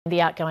The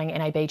outgoing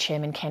NAB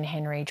Chairman, Ken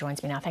Hayne,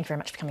 joins me now. Thank you very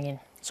much for coming in.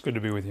 It's good to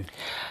be with you.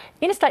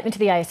 In a statement to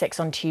the ASX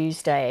on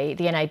Tuesday,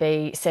 the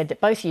NAB said that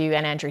both you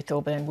and Andrew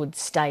Thorburn would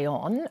stay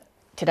on.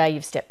 Today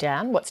you've stepped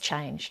down. What's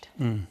changed?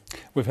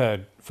 We've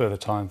had further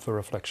time for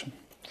reflection.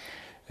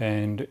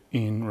 And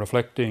in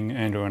reflecting,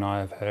 Andrew and I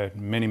have had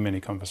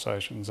many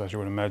conversations, as you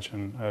would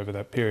imagine, over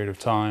that period of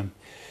time.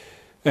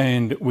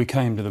 And we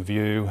came to the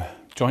view,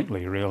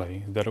 jointly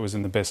really, that it was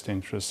in the best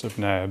interests of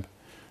NAB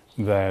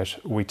that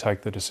we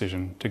take the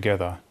decision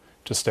together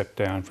to step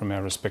down from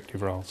our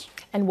respective roles.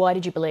 And why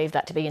did you believe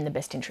that to be in the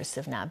best interests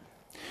of NAB?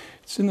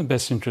 It's in the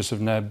best interests of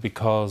NAB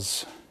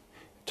because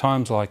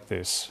times like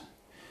this,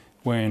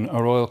 when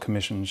a Royal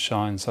Commission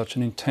shines such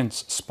an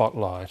intense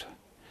spotlight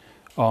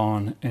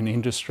on an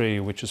industry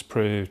which has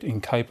proved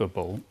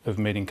incapable of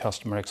meeting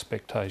customer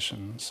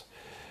expectations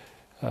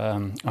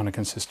on a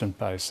consistent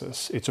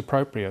basis, it's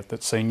appropriate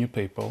that senior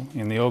people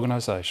in the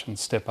organisation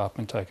step up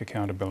and take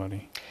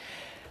accountability.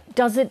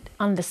 Does it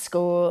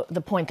underscore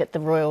the point that the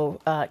Royal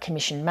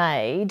Commission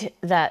made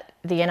that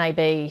the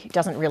NAB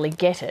doesn't really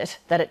get it,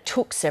 that it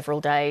took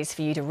several days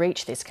for you to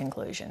reach this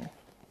conclusion?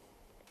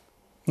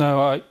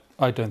 No,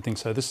 I don't think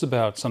so. This is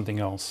about something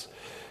else.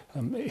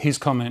 His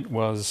comment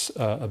was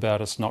about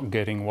us not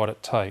getting what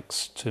it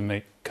takes to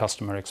meet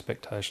customer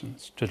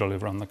expectations, to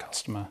deliver on the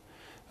customer,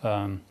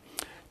 to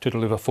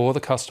deliver for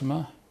the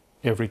customer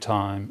every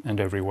time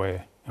and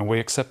everywhere. And we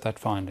accept that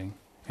finding.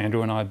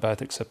 Andrew and I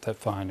both accept that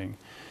finding.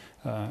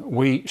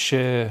 We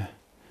share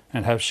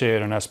and have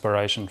shared an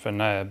aspiration for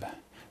NAB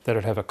that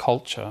it have a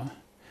culture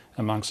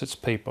amongst its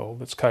people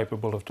that's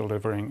capable of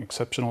delivering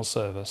exceptional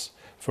service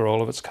for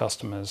all of its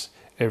customers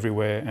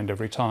everywhere and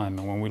every time.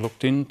 And when we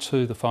looked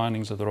into the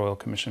findings of the Royal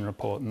Commission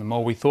report, and the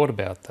more we thought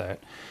about that,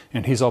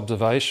 and his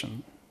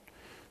observation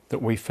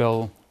that we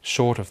fell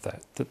short of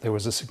that there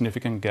was a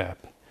significant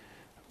gap,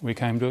 we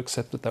came to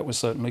accept that that was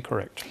certainly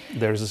correct.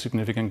 There is a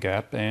significant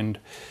gap, and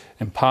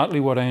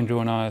partly what Andrew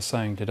and I are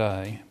saying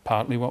today,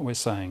 partly what we're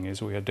saying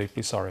is we are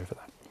deeply sorry for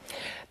that.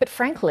 But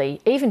frankly,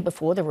 even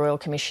before the Royal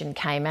Commission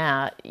came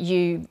out,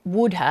 you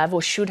would have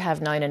or should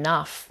have known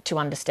enough to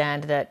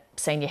understand that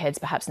senior heads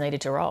perhaps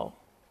needed to roll.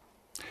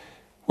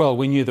 Well,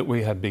 we knew that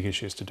we had big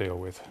issues to deal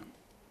with.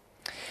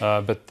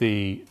 But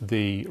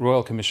the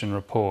Royal Commission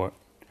report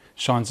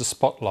shines a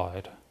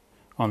spotlight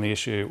on the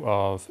issue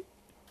of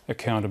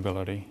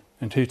accountability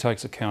and who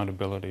takes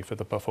accountability for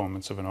the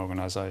performance of an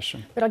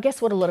organisation. But I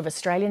guess what a lot of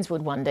Australians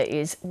would wonder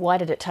is, why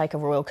did it take a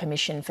Royal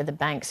Commission for the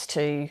banks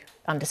to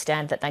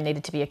understand that they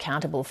needed to be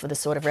accountable for the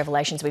sort of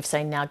revelations we've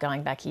seen now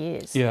going back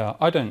years? Yeah,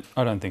 I don't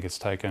think it's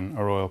taken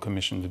a Royal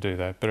Commission to do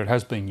that, but it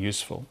has been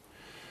useful.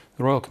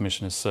 The Royal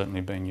Commission has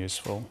certainly been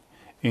useful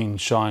in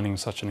shining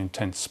such an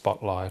intense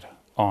spotlight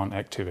on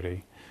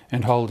activity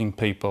and holding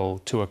people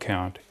to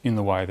account in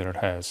the way that it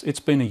has. It's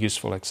been a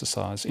useful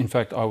exercise. In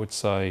fact, I would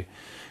say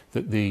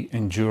that the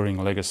enduring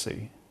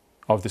legacy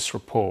of this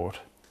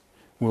report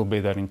will be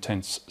that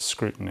intense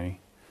scrutiny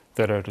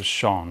that it has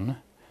shone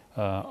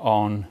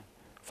on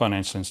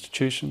financial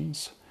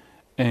institutions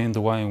and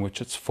the way in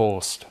which it's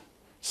forced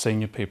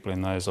senior people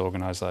in those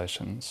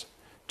organisations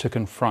to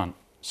confront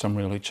some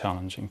really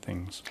challenging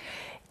things.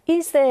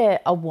 Is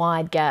there a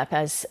wide gap,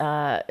 as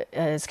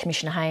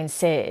Commissioner Hayne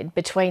said,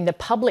 between the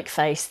public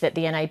face that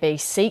the NAB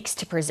seeks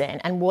to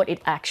present and what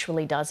it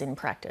actually does in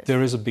practice?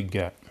 There is a big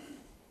gap.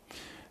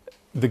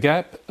 The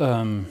gap,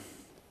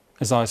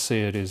 as I see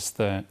it, is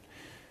that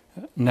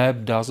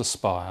NAB does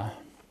aspire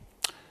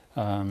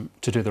to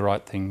do the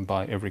right thing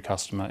by every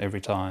customer, every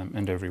time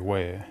and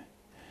everywhere,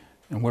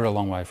 and we're a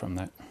long way from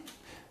that.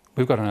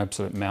 We've got an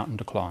absolute mountain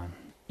to climb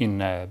in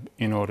NAB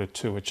in order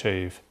to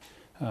achieve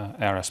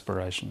our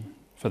aspiration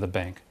for the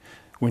bank.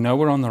 We know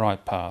we're on the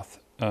right path.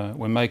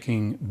 We're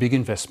making big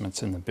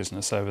investments in the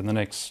business over the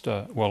next,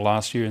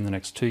 last year, in the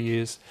next 2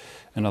 years,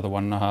 another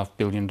 $1.5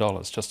 billion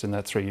just in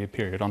that 3-year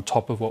period, on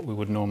top of what we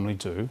would normally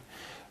do.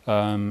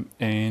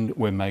 And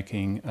we're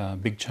making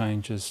big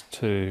changes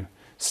to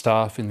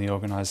staff in the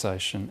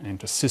organisation and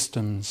to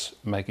systems,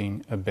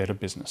 making a better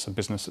business, a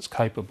business that's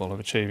capable of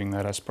achieving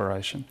that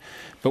aspiration.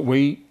 But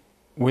we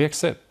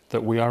accept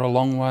that we are a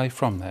long way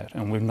from that,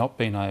 and we've not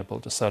been able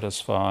to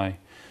satisfy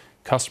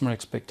customer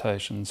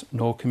expectations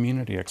nor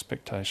community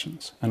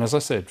expectations. And as I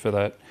said, for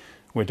that,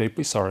 we're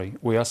deeply sorry.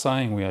 We are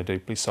saying we are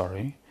deeply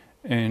sorry.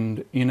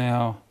 And in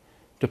our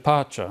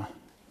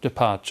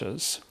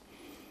departures,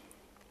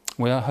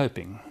 we are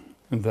hoping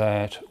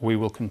that we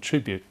will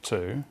contribute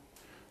to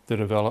the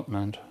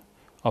development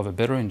of a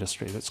better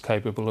industry that's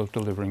capable of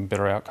delivering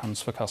better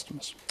outcomes for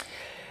customers.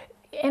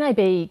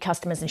 NAB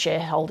customers and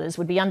shareholders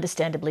would be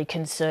understandably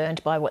concerned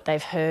by what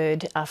they've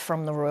heard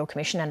from the Royal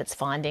Commission and its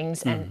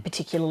findings, and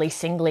particularly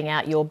singling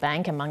out your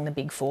bank among the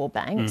big four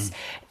banks.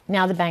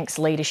 Now the bank's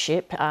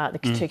leadership, the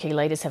two key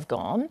leaders have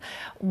gone.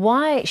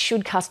 Why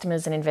should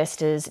customers and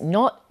investors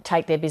not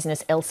take their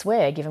business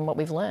elsewhere, given what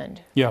we've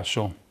learned? Yeah,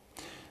 sure.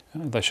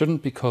 They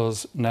shouldn't,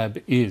 because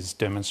NAB is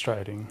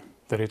demonstrating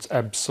that it's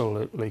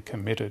absolutely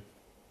committed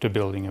to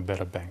building a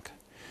better bank.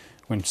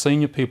 When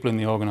senior people in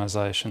the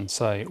organisation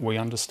say, we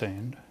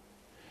understand,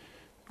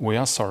 we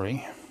are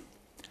sorry,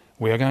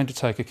 we are going to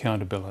take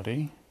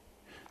accountability.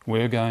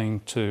 We're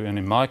going to, and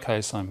in my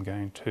case, I'm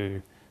going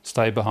to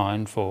stay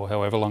behind for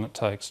however long it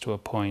takes to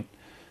appoint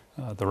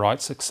the right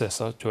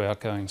successor to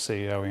outgoing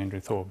CEO Andrew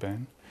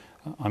Thorburn.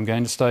 I'm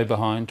going to stay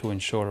behind to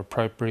ensure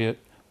appropriate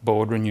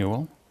board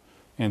renewal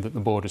and that the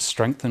board is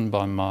strengthened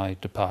by my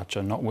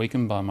departure, not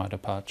weakened by my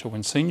departure.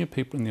 When senior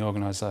people in the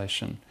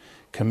organisation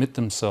commit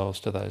themselves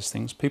to those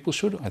things, people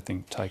should, I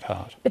think, take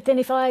heart. But then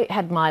if I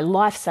had my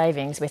life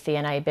savings with the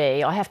NAB,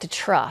 I have to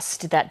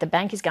trust that the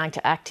bank is going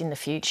to act in the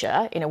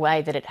future in a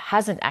way that it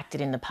hasn't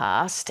acted in the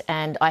past,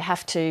 and I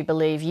have to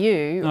believe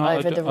you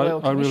over the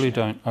Royal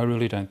Commissioner. I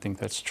really don't think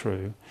that's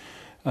true.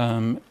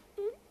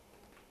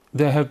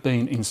 There have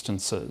been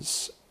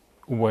instances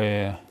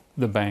where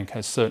the bank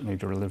has certainly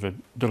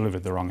delivered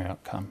the wrong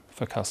outcome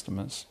for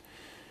customers.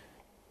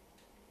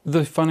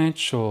 The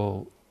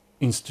financial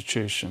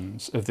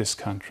institutions of this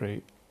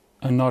country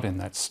are not in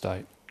that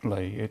state,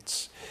 Lee.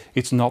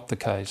 It's not the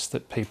case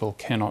that people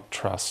cannot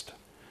trust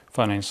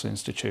financial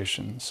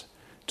institutions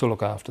to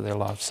look after their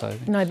life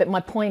savings. No, but my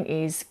point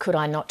is, could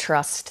I not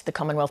trust the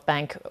Commonwealth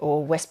Bank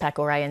or Westpac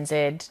or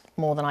ANZ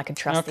more than I could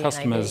trust the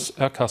NAB?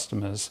 Our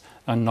customers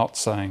are not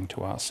saying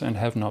to us, and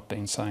have not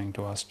been saying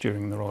to us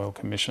during the Royal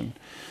Commission,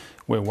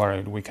 we're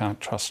worried, we can't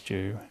trust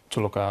you to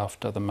look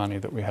after the money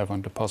that we have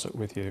on deposit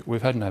with you.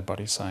 We've had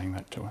nobody saying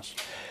that to us.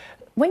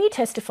 When you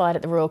testified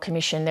at the Royal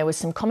Commission, there was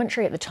some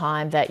commentary at the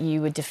time that you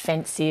were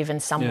defensive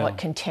and somewhat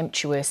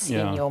contemptuous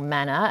in your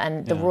manner,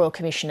 and the Royal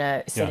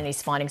Commissioner said in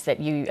his findings that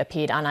you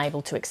appeared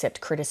unable to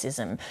accept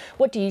criticism.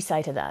 What do you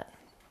say to that?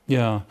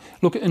 Yeah,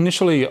 look,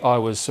 initially I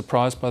was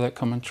surprised by that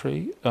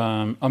commentary.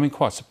 I mean,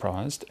 quite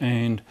surprised,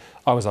 and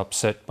I was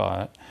upset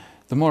by it.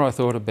 The more I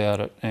thought about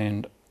it,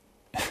 and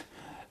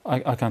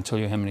I can't tell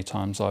you how many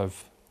times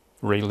I've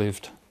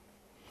relived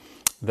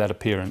that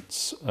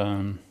appearance.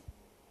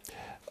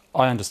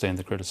 I understand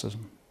the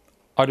criticism.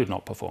 I did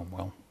not perform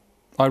well.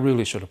 I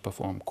really should have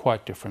performed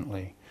quite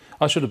differently.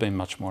 I should have been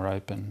much more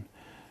open.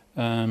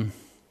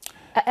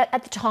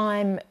 At the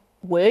time,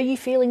 were you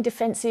feeling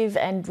defensive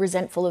and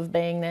resentful of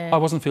being there? I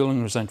wasn't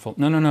feeling resentful.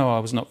 No, I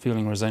was not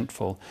feeling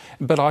resentful.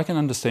 But I can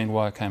understand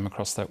why I came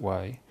across that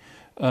way.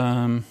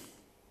 I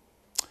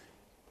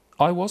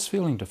was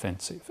feeling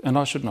defensive, and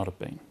I should not have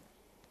been.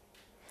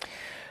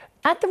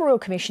 At the Royal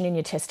Commission, in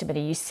your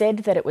testimony, you said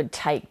that it would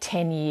take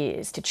 10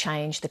 years to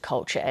change the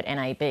culture at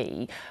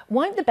NAB.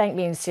 Won't the bank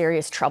be in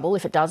serious trouble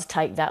if it does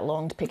take that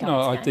long to pick up its game?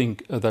 No, I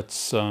think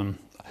that's...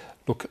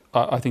 look,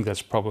 I think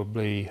that's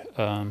probably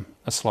a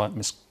slight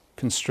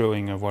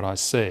misconstruing of what I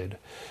said.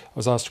 I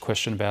was asked a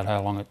question about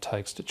how long it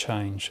takes to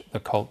change the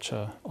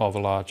culture of a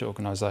large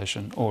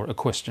organisation, or a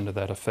question to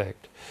that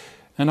effect.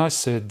 And I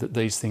said that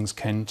these things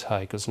can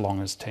take as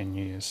long as 10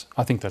 years.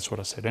 I think that's what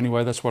I said.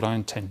 Anyway, that's what I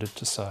intended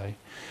to say.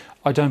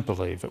 I don't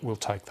believe it will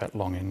take that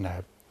long in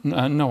NAB.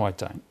 No, I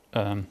don't.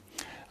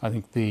 I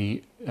think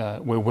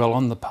we're well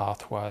on the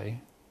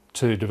pathway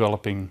to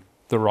developing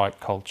the right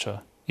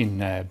culture in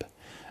NAB.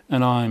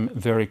 And I'm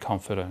very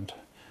confident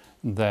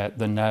that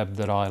the NAB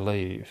that I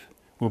leave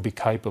will be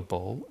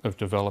capable of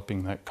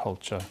developing that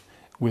culture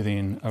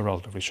within a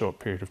relatively short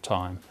period of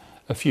time.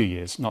 A few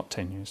years, not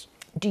 10 years.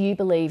 Do you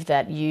believe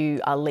that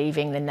you are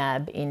leaving the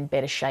NAB in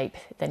better shape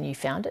than you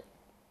found it?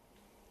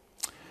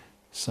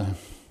 So,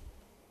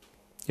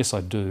 yes,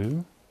 I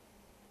do.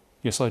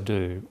 Yes, I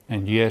do.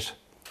 And yet,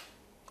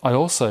 I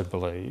also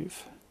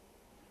believe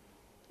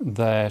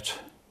that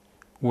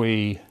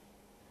we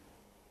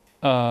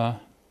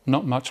are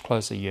not much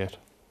closer yet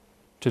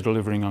to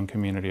delivering on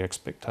community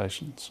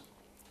expectations.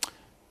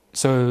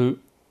 So,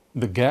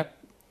 the gap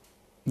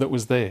that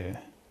was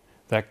there,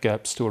 that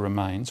gap still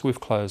remains. We've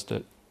closed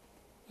it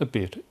a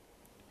bit.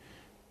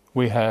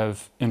 We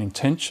have an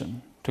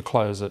intention to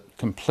close it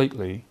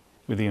completely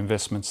with the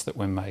investments that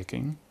we're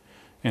making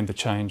and the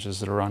changes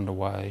that are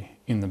underway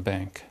in the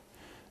bank.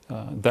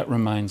 That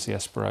remains the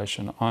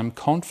aspiration. I'm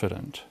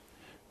confident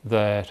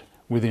that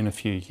within a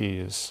few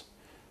years,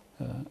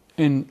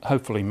 and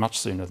hopefully much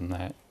sooner than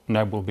that,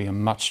 NAB will be a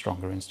much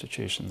stronger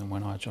institution than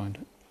when I joined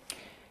it.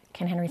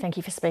 Ken Henry, thank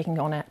you for speaking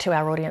to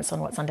our audience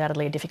on what's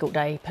undoubtedly a difficult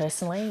day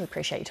personally. We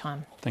appreciate your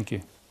time. Thank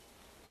you.